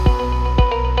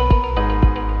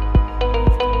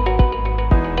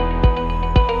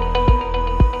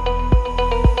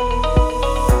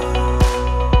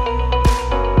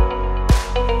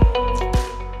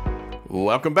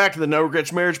Welcome back to the No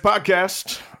Regrets Marriage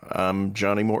Podcast. I'm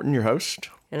Johnny Morton, your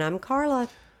host. And I'm Carla.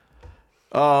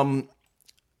 How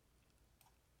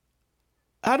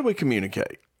do we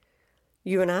communicate?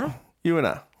 You and I? You and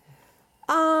I.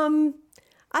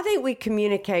 I think we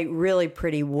communicate really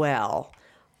pretty well.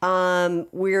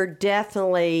 We're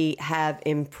definitely have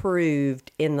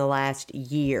improved in the last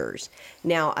years.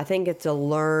 Now, I think it's a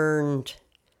learned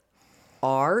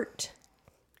art.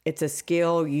 It's a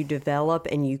skill you develop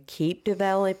and you keep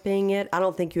developing it. I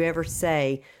don't think you ever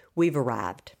say, we've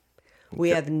arrived. We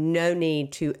have no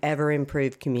need to ever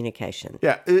improve communication.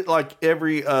 Yeah, like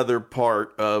every other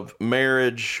part of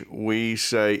marriage, we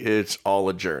say it's all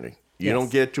a journey. You don't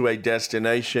get to a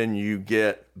destination, you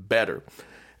get better.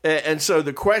 And so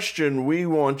the question we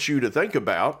want you to think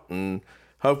about, and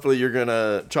hopefully you're going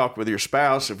to talk with your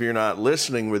spouse if you're not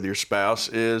listening with your spouse,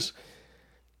 is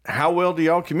how well do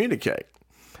y'all communicate?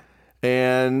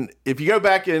 And if you go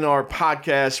back in our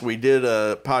podcast, we did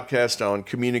a podcast on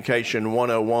Communication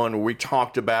 101 where we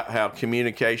talked about how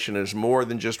communication is more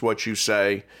than just what you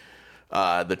say,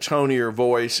 the tone of your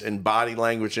voice and body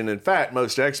language. And in fact,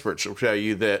 most experts will tell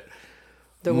you that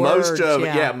most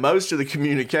of the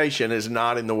communication is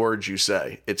not in the words you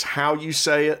say. It's how you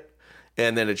say it,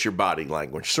 and then it's your body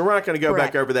language. So we're not going to go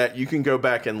back over that. You can go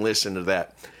back and listen to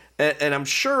that. And I'm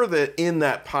sure that in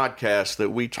that podcast that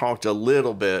we talked a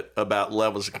little bit about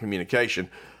levels of communication,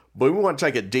 but we want to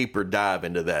take a deeper dive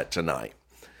into that tonight.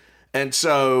 And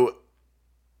so,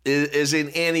 as in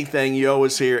anything, you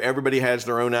always hear everybody has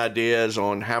their own ideas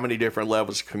on how many different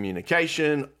levels of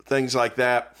communication, things like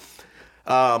that.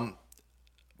 But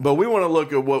we want to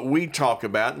look at what we talk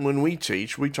about. And when we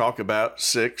teach, we talk about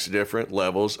 6 different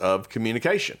levels of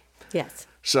communication. Yes.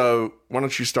 So why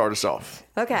don't you start us off?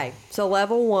 Okay. So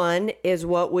level 1 is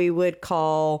what we would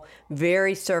call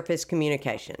very surface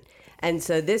communication. And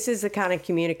so this is the kind of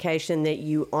communication that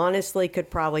you honestly could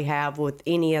probably have with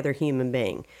any other human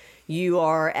being. You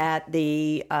are at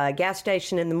the gas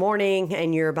station in the morning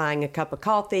and you're buying a cup of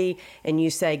coffee and you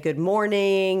say, good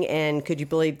morning, and could you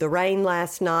believe the rain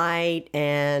last night,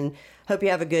 and hope you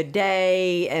have a good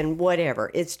day, and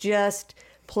whatever. It's just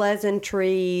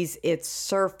pleasantries, it's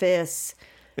surface.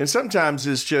 And sometimes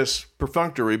it's just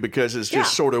perfunctory because it's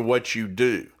just sort of what you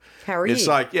do. How are you? It's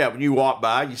like, when you walk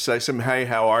by, you say something, hey,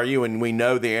 how are you? And we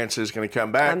know the answer is going to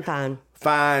come back. I'm fine.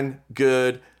 Fine,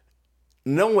 good.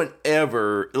 No one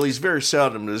ever, at least very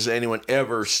seldom, does anyone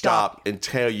ever stop and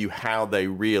tell you how they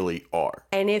really are.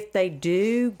 And if they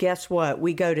do, guess what?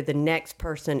 We go to the next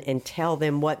person and tell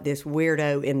them what this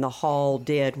weirdo in the hall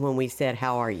did when we said,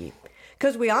 how are you?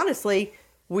 Because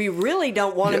we really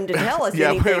don't want them to tell us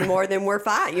anything more than we're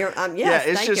fine.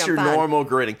 It's just your normal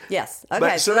greeting. Yes.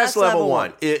 Okay. So that's level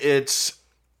 1. It's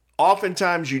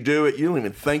oftentimes you do it, you don't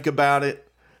even think about it.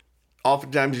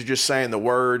 Oftentimes you're just saying the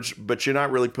words, but you're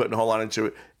not really putting a whole lot into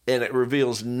it. And it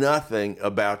reveals nothing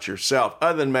about yourself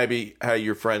other than maybe how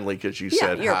you're friendly because you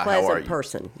said, you're hi, a pleasant how are you?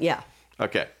 person. Yeah.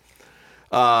 Okay.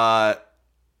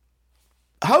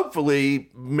 Hopefully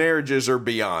marriages are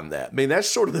beyond that. I mean, that's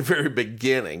sort of the very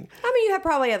beginning. I mean, you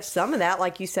probably have some of that.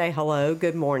 Like you say, hello,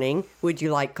 good morning. Would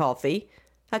you like coffee?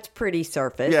 That's pretty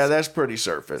surface. Yeah, that's pretty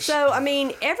surface. So, I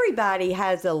mean, everybody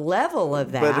has a level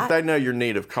of that. But if they know your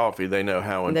need of coffee, they know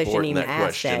how important that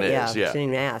question is. Yeah, shouldn't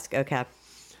even ask. Okay.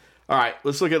 All right,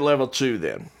 let's look at level 2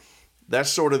 then.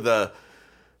 That's sort of the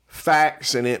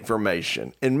facts and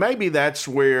information. And maybe that's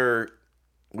where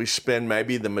we spend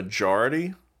maybe the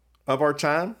majority of our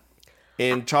time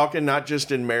in talking, not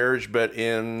just in marriage, but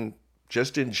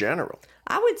just in general.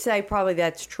 I would say probably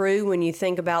that's true when you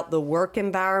think about the work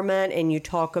environment and you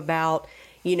talk about,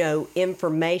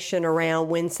 information around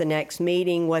when's the next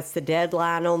meeting, what's the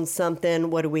deadline on something,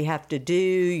 what do we have to do?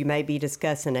 You may be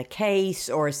discussing a case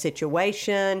or a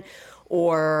situation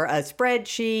or a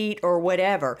spreadsheet or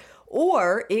whatever.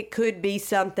 Or it could be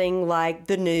something like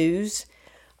the news,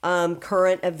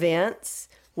 current events,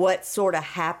 what's sort of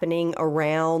happening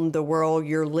around the world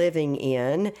you're living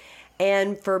in.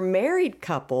 And for married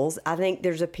couples, I think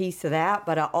there's a piece of that,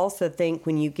 but I also think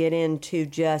when you get into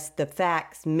just the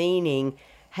facts, meaning,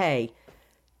 hey,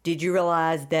 did you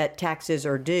realize that taxes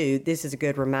are due? This is a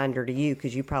good reminder to you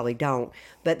because you probably don't,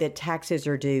 but that taxes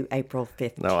are due April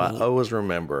 15th. No, I always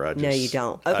remember. No, you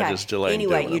don't. Okay. I just delay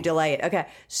Anyway, you delay it. Okay.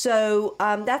 So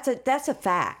that's a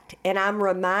fact. And I'm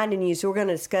reminding you, so we're going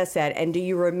to discuss that. And do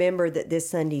you remember that this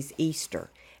Sunday's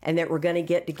Easter and that we're going to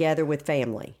get together with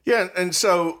family? Yeah, and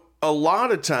so a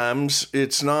lot of times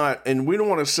it's not, and we don't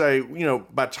want to say,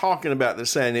 by talking about this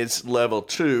saying it's level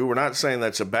 2, we're not saying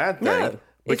that's a bad thing. No.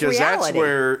 Because that's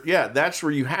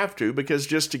where you have to, because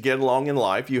just to get along in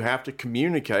life, you have to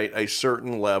communicate a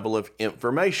certain level of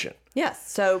information.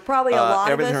 Yes. So probably a lot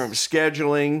of everything us. from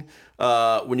scheduling.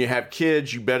 When you have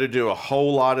kids, you better do a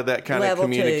whole lot of that kind Level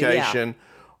of 2, yeah. communication.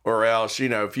 Or else,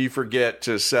 if you forget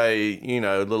to say,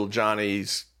 little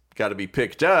Johnny's got to be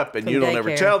picked up and From you don't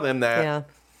ever daycare. tell them that, Yeah.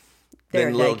 They're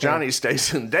then at little daycare. Johnny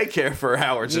stays in daycare for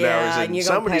hours and Yeah, hours, and and you're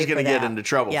gonna somebody's pay going to for get that. into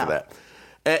trouble Yeah. for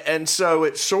that. And so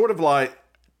it's sort of like,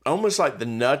 almost like the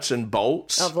nuts and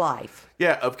bolts Of life.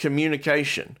 of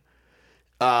communication.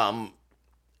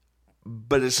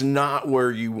 But it's not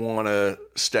where you want to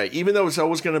stay, even though it's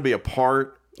always going to be a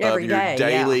part Every of your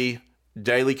day,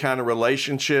 daily kind of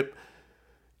relationship.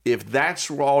 If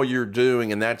that's all you're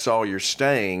doing and that's all you're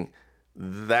staying,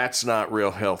 that's not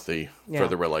real healthy for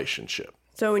the relationship.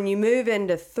 So when you move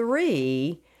into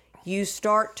 3, you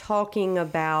start talking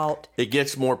about. It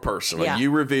gets more personal. Yeah.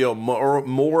 You reveal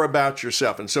more about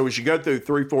yourself. And so as you go through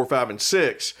 3, 4, 5, and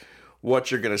 6, what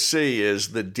you're going to see is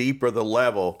the deeper the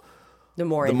level, The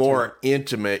more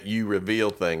intimate you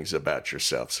reveal things about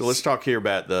yourself. So let's talk here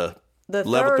about the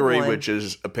level third 3, one, which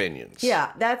is opinions.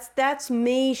 Yeah, that's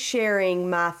me sharing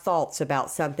my thoughts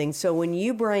about something. So when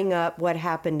you bring up what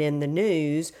happened in the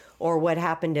news or what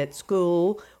happened at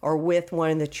school or with one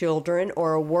of the children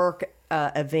or a work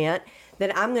event,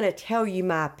 then I'm going to tell you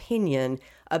my opinion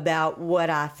about what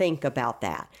I think about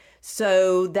that.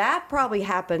 So that probably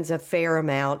happens a fair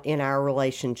amount in our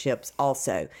relationships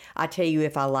also. I tell you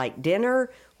if I like dinner,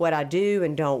 what I do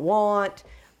and don't want,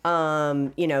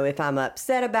 if I'm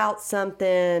upset about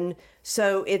something.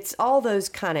 So it's all those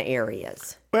kind of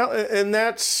areas. Well, and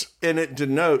it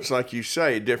denotes, like you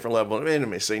say, a different level of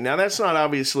intimacy. Now, that's not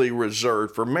obviously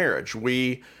reserved for marriage.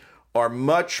 We are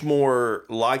much more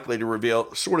likely to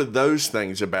reveal sort of those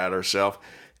things about ourselves.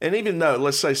 And even though,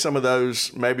 let's say some of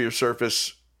those maybe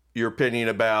surface your opinion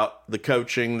about the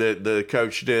coaching that the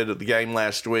coach did at the game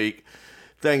last week,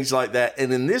 things like that.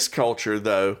 And in this culture,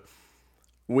 though,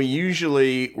 we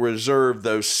usually reserve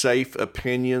those safe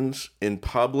opinions in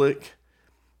public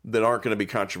that aren't going to be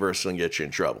controversial and get you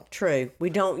in trouble. True. We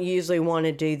don't usually want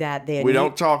to do that then. We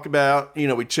don't talk about,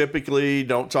 we typically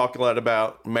don't talk a lot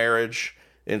about marriage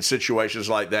in situations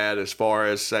like that as far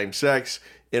as same sex.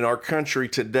 In our country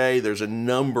today, there's a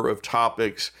number of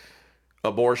topics,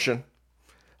 abortion,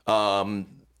 the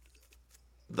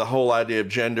whole idea of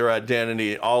gender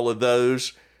identity, all of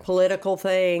those. Political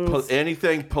things.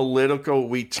 Anything political,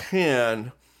 we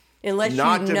tend Unless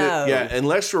not you to know.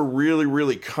 unless we're really,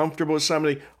 really comfortable with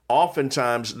somebody,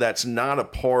 oftentimes that's not a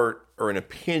part or an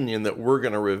opinion that we're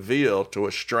going to reveal to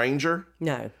a stranger.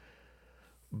 No.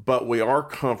 But we are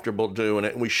comfortable doing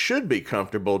it, and we should be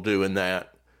comfortable doing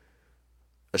that,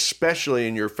 especially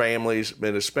in your families,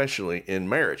 and especially in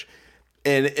marriage.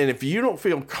 And if you don't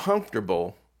feel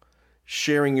comfortable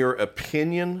sharing your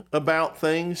opinion about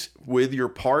things with your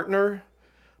partner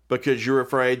because you're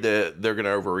afraid that they're going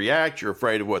to overreact, you're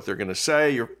afraid of what they're going to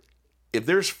say, if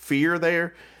there's fear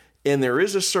there, and there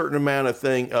is a certain amount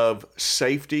of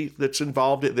safety that's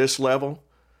involved at this level,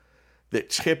 that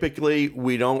typically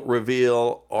we don't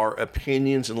reveal our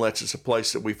opinions unless it's a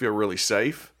place that we feel really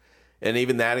safe. And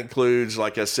even that includes,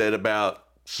 like I said, about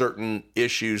certain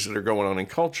issues that are going on in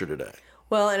culture today.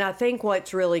 Well, and I think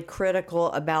what's really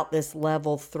critical about this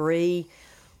level 3,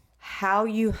 how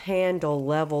you handle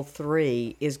level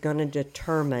 3 is going to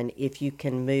determine if you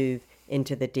can move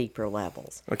into the deeper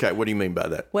levels. Okay, what do you mean by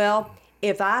that? Well,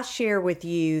 if I share with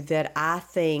you that I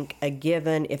think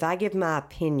if I give my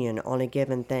opinion on a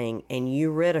given thing and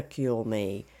you ridicule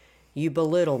me, you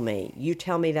belittle me, you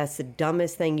tell me that's the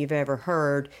dumbest thing you've ever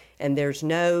heard, and there's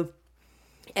no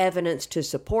evidence to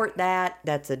support that,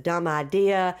 that's a dumb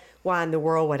idea, why in the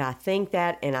world would I think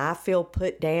that, and I feel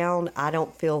put down, I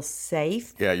don't feel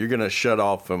safe. Yeah, you're going to shut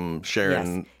off from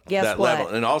sharing that level.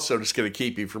 And also just going to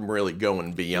keep you from really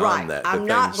going beyond that. I'm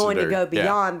not going to go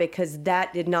beyond because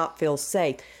that did not feel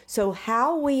safe. So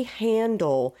how we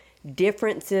handle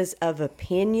differences of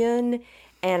opinion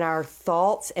and our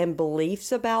thoughts and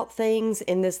beliefs about things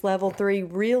in this level 3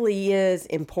 really is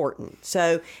important.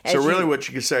 So really what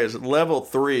you could say is level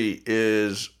 3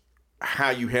 is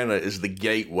how you handle it is the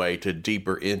gateway to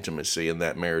deeper intimacy in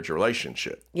that marriage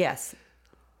relationship. Yes.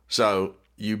 So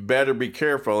you better be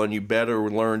careful and you better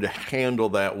learn to handle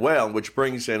that well, which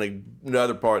brings in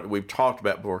another part that we've talked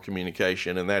about before,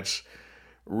 communication, and that's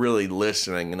really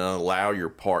listening and allow your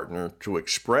partner to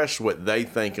express what they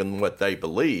think and what they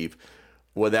believe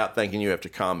without thinking you have to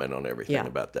comment on everything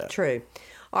about that. True.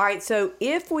 All right, so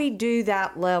if we do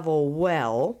that level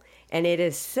well and it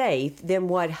is safe, then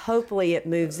what hopefully it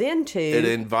moves into... It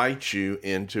invites you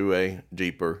into a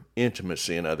deeper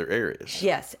intimacy in other areas.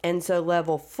 Yes, and so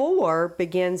level 4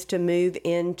 begins to move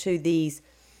into these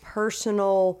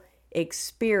personal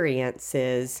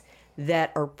experiences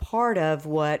that are part of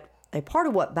what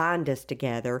bind us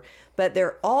together, but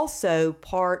they're also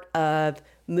part of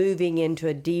moving into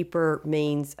a deeper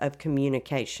means of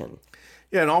communication.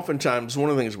 Yeah, and oftentimes one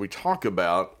of the things we talk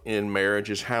about in marriage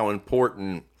is how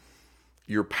important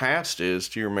your past is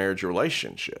to your marriage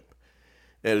relationship.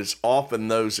 And it's often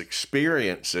those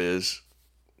experiences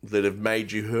that have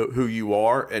made you who you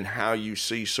are and how you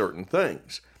see certain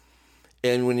things.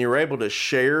 And when you're able to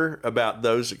share about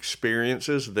those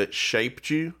experiences that shaped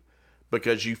you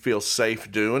because you feel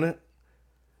safe doing it,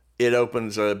 it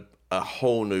opens a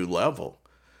whole new level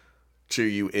to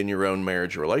you in your own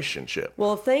marriage relationship.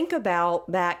 Well, think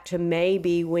about back to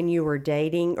maybe when you were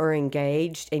dating or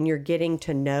engaged and you're getting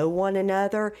to know one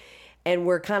another. And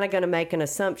we're kind of going to make an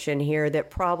assumption here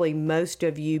that probably most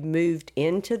of you moved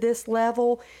into this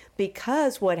level,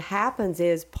 because what happens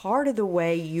is part of the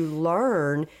way you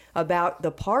learn about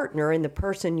the partner and the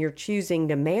person you're choosing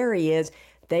to marry is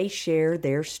they share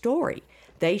their story.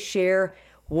 They share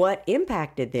what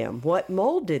impacted them, what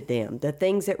molded them, the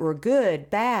things that were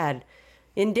good, bad,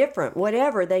 indifferent,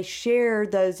 whatever. They share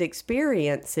those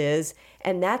experiences,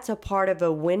 and that's a part of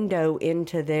a window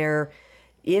into their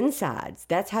insides.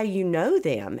 That's how you know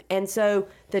them. And so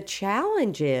the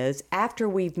challenge is, after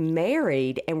we've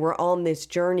married and we're on this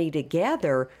journey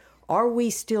together, are we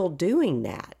still doing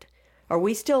that? Are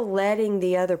we still letting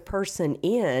the other person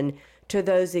in to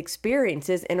those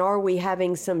experiences? And are we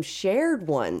having some shared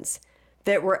ones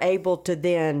that we're able to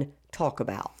then talk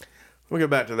about? We'll go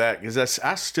back to that, because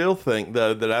I still think,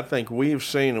 though, that I think we've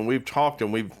seen and we've talked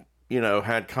and we've,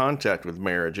 had contact with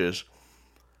marriages,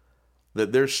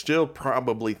 that there's still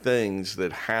probably things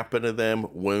that happen to them,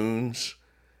 wounds,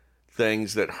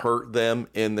 things that hurt them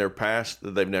in their past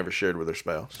that they've never shared with their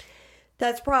spouse.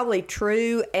 That's probably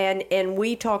true, and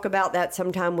we talk about that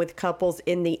sometime with couples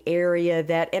in the area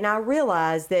that, and I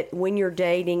realize that when you're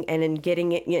dating and in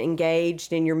getting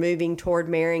engaged and you're moving toward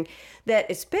marrying, that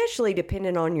especially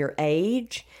depending on your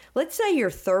age, let's say you're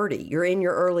 30, you're in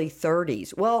your early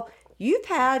 30s. Well, you've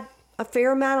had a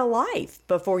fair amount of life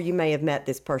before you may have met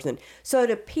this person. So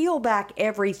to peel back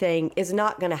everything is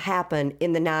not going to happen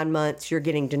in the 9 months you're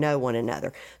getting to know one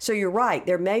another. So you're right.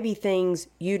 There may be things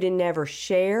you didn't ever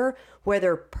share,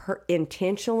 whether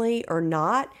intentionally or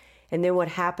not. And then what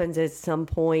happens is, at some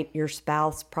point your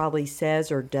spouse probably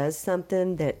says or does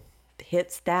something that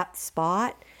hits that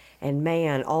spot. And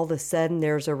man, all of a sudden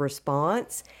there's a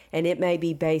response, and it may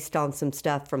be based on some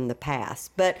stuff from the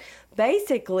past. But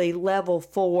basically, level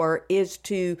 4 is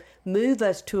to move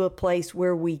us to a place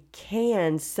where we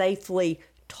can safely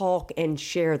talk and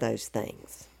share those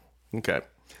things. Okay.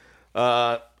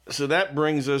 So that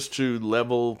brings us to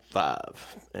level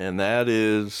 5, and that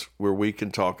is where we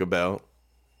can talk about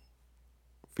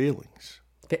feelings.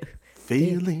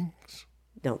 Feelings.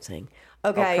 Don't sing.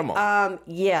 Okay. Oh, come on.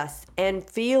 Yes. And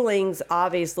feelings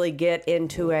obviously get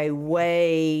into a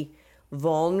way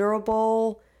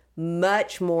vulnerable,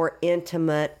 much more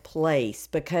intimate place,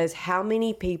 because how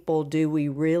many people do we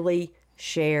really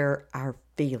share our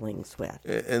feelings with?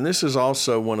 And this is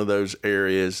also one of those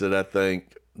areas that I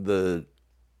think the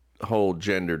whole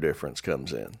gender difference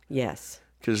comes in. Yes.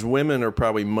 Because women are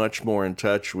probably much more in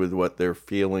touch with what their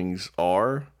feelings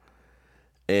are,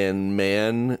 and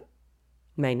men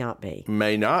may not be,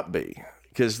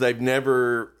 because they've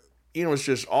never, it's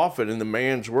just often in the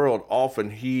man's world,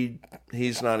 often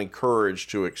he's not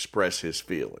encouraged to express his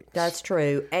feelings. That's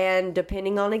true. And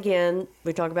depending on, again,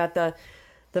 we talk about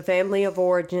the family of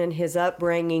origin, his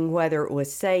upbringing, whether it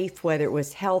was safe, whether it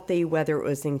was healthy, whether it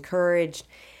was encouraged,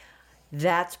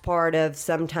 that's part of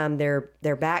sometimes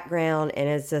their background. And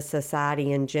as a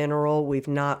society in general,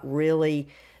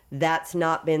 that's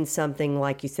not been something,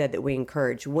 like you said, that we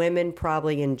encourage. Women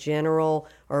probably in general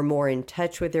are more in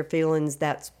touch with their feelings.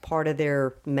 That's part of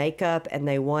their makeup, and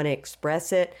they want to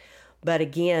express it. But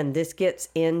again, this gets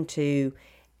into,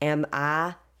 am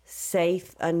I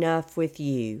safe enough with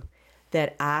you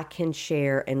that I can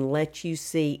share and let you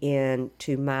see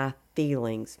into my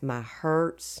feelings, my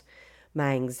hurts,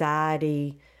 my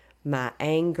anxiety, my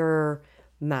anger,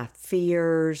 my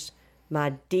fears,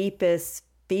 my deepest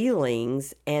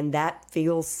feelings, and that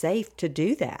feels safe to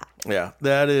do that. Yeah,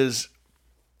 that is,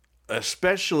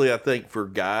 especially I think for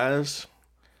guys,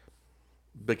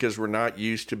 because we're not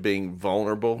used to being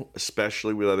vulnerable,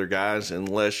 especially with other guys,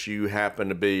 unless you happen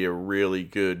to be a really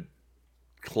good,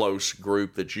 close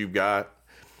group that you've got.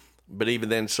 But even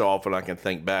then, so often I can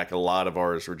think back, a lot of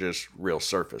ours were just real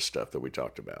surface stuff that we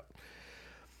talked about.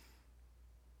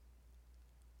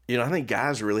 I think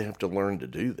guys really have to learn to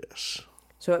do this.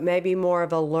 So it may be more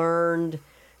of a learned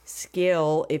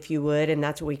skill, if you would, and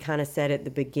that's what we kind of said at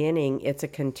the beginning. It's a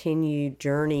continued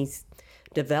journey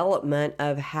development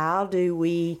of how do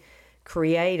we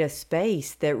create a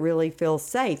space that really feels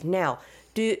safe. Now,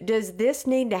 does this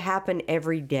need to happen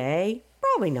every day?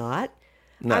 Probably not.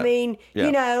 No. I mean, Yeah.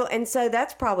 you know, and so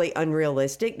that's probably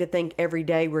unrealistic to think every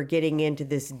day we're getting into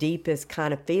this deepest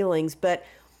kind of feelings. But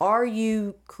are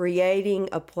you creating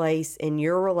a place in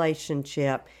your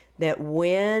relationship that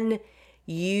when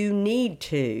you need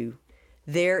to,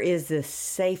 there is this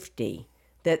safety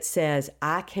that says,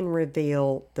 I can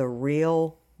reveal the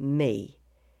real me,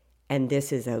 and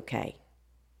this is okay?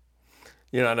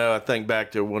 You know, I think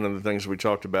back to one of the things we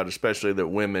talked about, especially that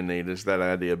women need, is that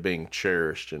idea of being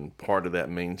cherished. And part of that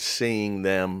means seeing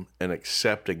them and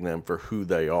accepting them for who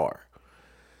they are.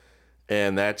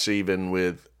 And that's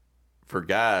even for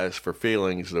guys, for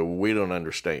feelings that we don't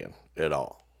understand at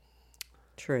all.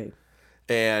 True.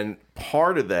 And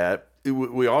part of that,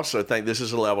 we also think this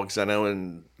is a level, because I know,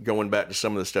 in going back to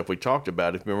some of the stuff we talked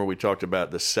about, if you remember, we talked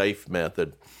about the SAFE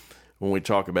method when we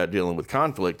talk about dealing with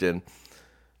conflict. And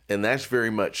that's very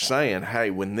much saying, hey,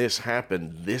 when this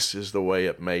happened, this is the way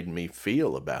it made me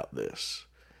feel about this.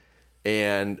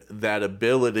 And that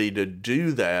ability to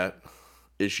do that,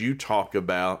 as you talk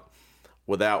about,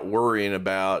 without worrying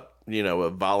about, you know, a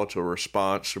volatile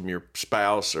response from your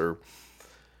spouse or,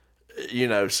 you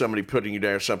know, somebody putting you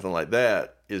down or something like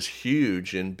that, is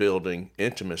huge in building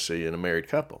intimacy in a married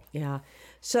couple. Yeah.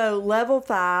 So level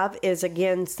 5 is,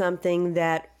 again, something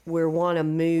that we want to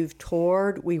move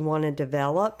toward, we want to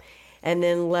develop. And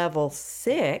then level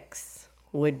 6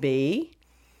 would be,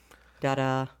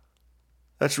 That's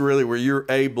really where you're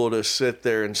able to sit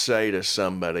there and say to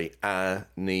somebody, I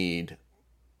need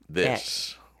this,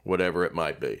 X. whatever it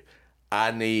might be.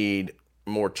 I need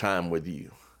more time with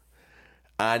you.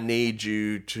 I need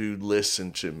you to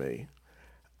listen to me.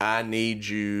 I need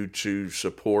you to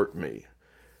support me.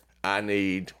 I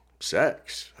need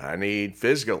sex. I need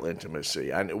physical intimacy.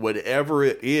 Whatever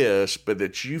it is, but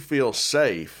that you feel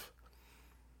safe,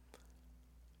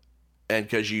 and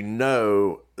because you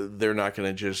know they're not going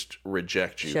to just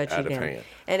reject you out of hand.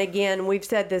 And again, we've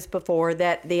said this before,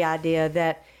 that the idea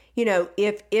that, you know,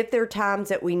 if there are times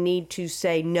that we need to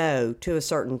say no to a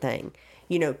certain thing,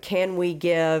 you know, can we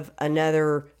give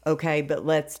another, okay, but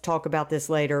let's talk about this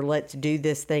later, let's do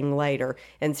this thing later,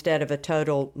 instead of a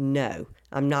total no,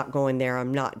 I'm not going there,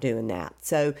 I'm not doing that.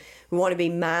 So we want to be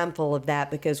mindful of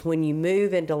that, because when you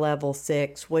move into level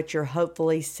 6, what you're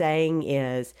hopefully saying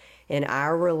is, in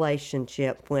our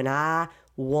relationship, when I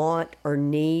want or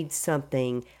need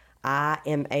something, I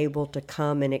am able to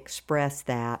come and express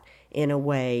that in a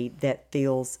way that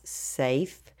feels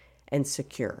safe and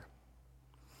secure.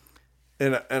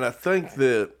 And I think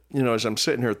that, you know, as I'm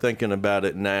sitting here thinking about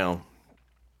it now,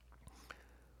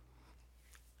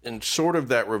 and sort of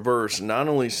that reverse, not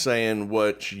only saying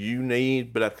what you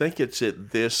need, but I think it's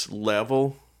at this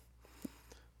level,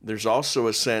 there's also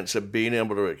a sense of being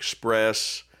able to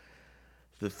express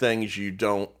the things you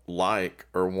don't like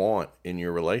or want in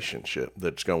your relationship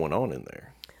that's going on in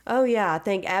there. Oh, yeah, I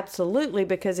think absolutely,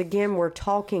 because again, we're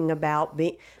talking about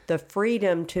the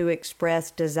freedom to express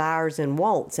desires and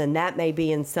wants, and that may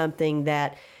be in something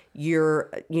that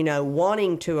you're, you know,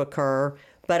 wanting to occur,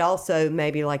 but also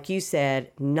maybe, like you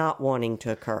said, not wanting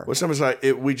to occur. Well, something's like,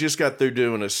 we just got through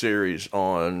doing a series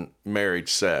on married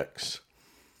sex,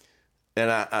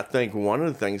 and I think one of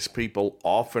the things people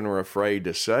often are afraid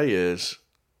to say is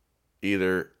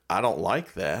either, I don't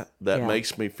like that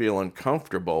makes me feel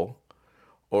uncomfortable,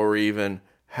 or even,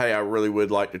 hey, I really would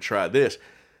like to try this.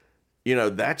 You know,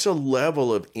 that's a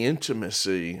level of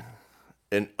intimacy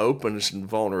and openness and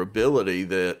vulnerability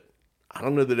that I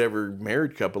don't know that every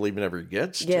married couple even ever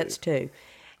gets to.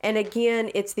 And again,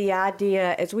 it's the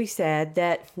idea, as we said,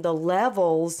 that the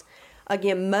levels,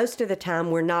 again, most of the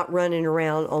time we're not running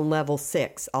around on level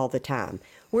 6 all the time.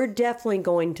 We're definitely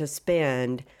going to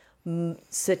spend,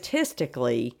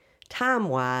 statistically,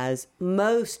 time-wise,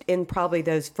 most in probably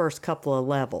those first couple of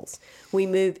levels. We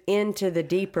move into the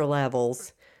deeper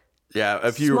levels. Yeah,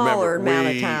 if you smaller remember,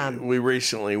 amount of time. We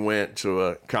recently went to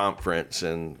a conference,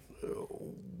 and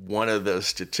one of the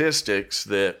statistics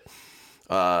that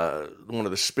one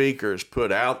of the speakers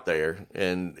put out there,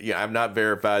 and yeah, I've not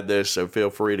verified this, so feel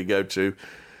free to go to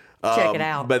check it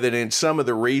out. But that in some of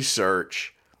the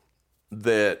research,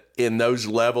 that in those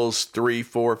levels 3,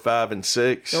 4, 5, and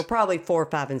 6, Well, probably 4,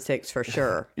 5, and 6 for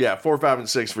sure. yeah, 4, 5, and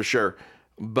 6 for sure,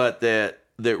 but that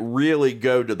really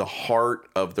go to the heart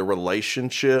of the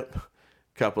relationship,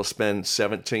 Couples spend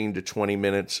 17 to 20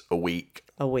 minutes a week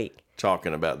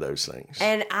talking about those things.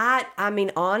 And I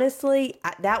mean, honestly,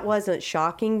 that wasn't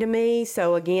shocking to me.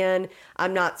 So again,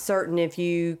 I'm not certain if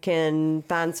you can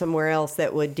find somewhere else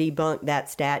that would debunk that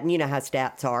stat. And you know how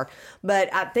stats are.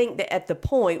 But I think that at the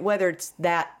point, whether it's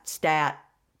that stat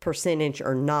percentage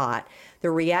or not, the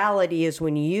reality is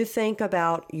when you think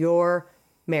about your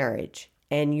marriage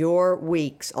and your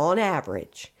weeks on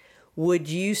average, would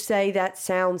you say that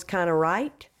sounds kind of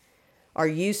right? Are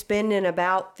you spending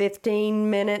about 15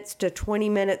 minutes to 20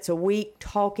 minutes a week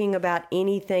talking about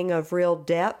anything of real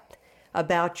depth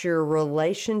about your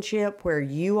relationship, where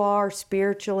you are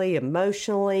spiritually,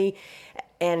 emotionally,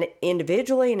 and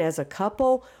individually and as a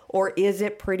couple? Or is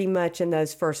it pretty much in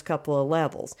those first couple of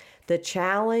levels? The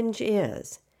challenge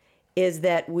is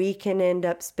that we can end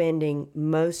up spending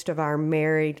most of our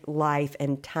married life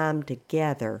and time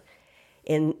together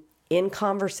in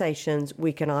conversations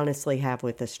we can honestly have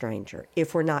with a stranger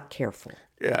if we're not careful.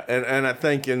 Yeah, and I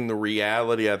think in the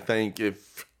reality, I think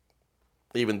if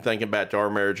even thinking back to our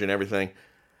marriage and everything,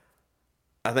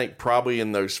 I think probably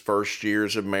in those first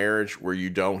years of marriage where you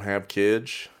don't have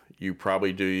kids, you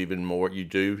probably do even more. You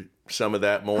do some of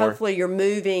that more. Hopefully you're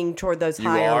moving toward those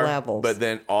higher levels. But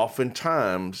then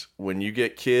oftentimes when you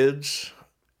get kids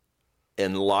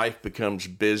and life becomes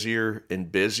busier and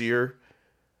busier,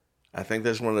 I think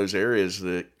that's one of those areas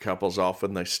that couples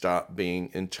often they stop being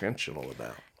intentional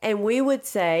about. And we would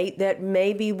say that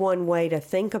maybe one way to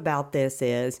think about this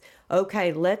is,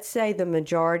 okay, let's say the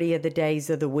majority of the days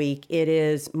of the week, it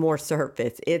is more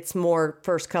surface. It's more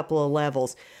first couple of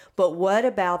levels. But what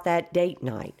about that date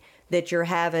night that you're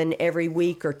having every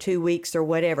week or 2 weeks or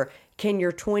whatever? Can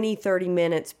your 20, 30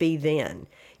 minutes be then?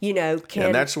 You know,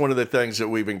 and that's one of the things that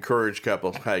we've encouraged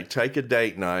couples. Hey, take a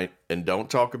date night and don't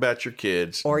talk about your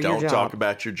kids. Or don't talk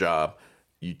about your job.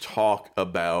 You talk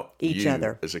about each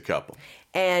other as a couple.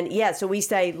 And yeah, so we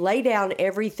say lay down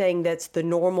everything that's the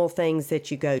normal things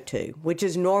that you go to, which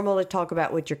is normal to talk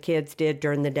about what your kids did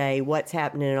during the day, what's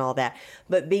happening and all that,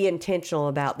 but be intentional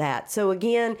about that. So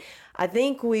again, I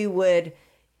think we would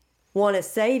want to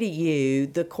say to you,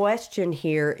 the question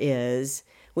here is,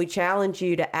 we challenge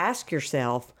you to ask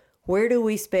yourself, where do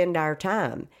we spend our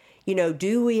time? You know,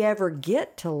 do we ever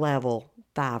get to level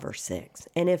 5 or 6?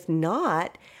 And if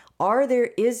not,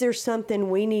 is there something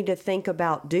we need to think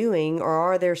about doing, or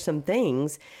are there some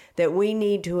things that we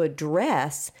need to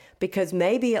address? Because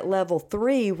maybe at level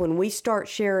 3, when we start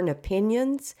sharing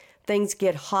opinions, things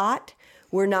get hot.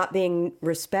 We're not being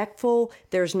respectful.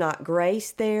 There's not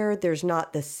grace there. There's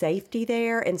not the safety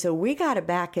there. And so we got to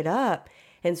back it up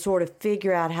and sort of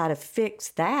figure out how to fix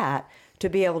that to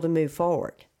be able to move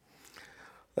forward.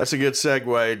 That's a good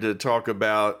segue to talk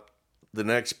about the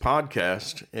next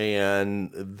podcast.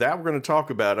 And that we're going to talk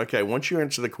about, okay, once you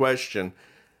answer the question,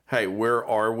 hey, where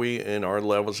are we in our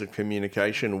levels of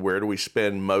communication? Where do we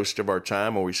spend most of our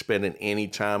time? Are we spending any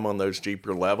time on those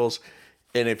deeper levels?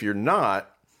 And if you're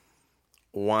not,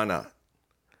 why not?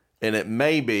 And it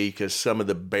may be because some of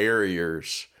the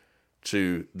barriers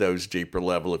to those deeper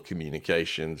level of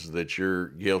communications that you're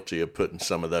guilty of putting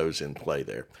some of those in play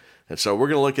there. And so we're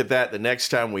going to look at that the next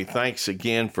time. Thanks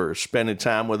again for spending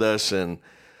time with us. And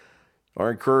our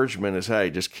encouragement is,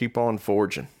 hey, just keep on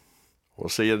forging. We'll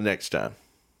see you the next time.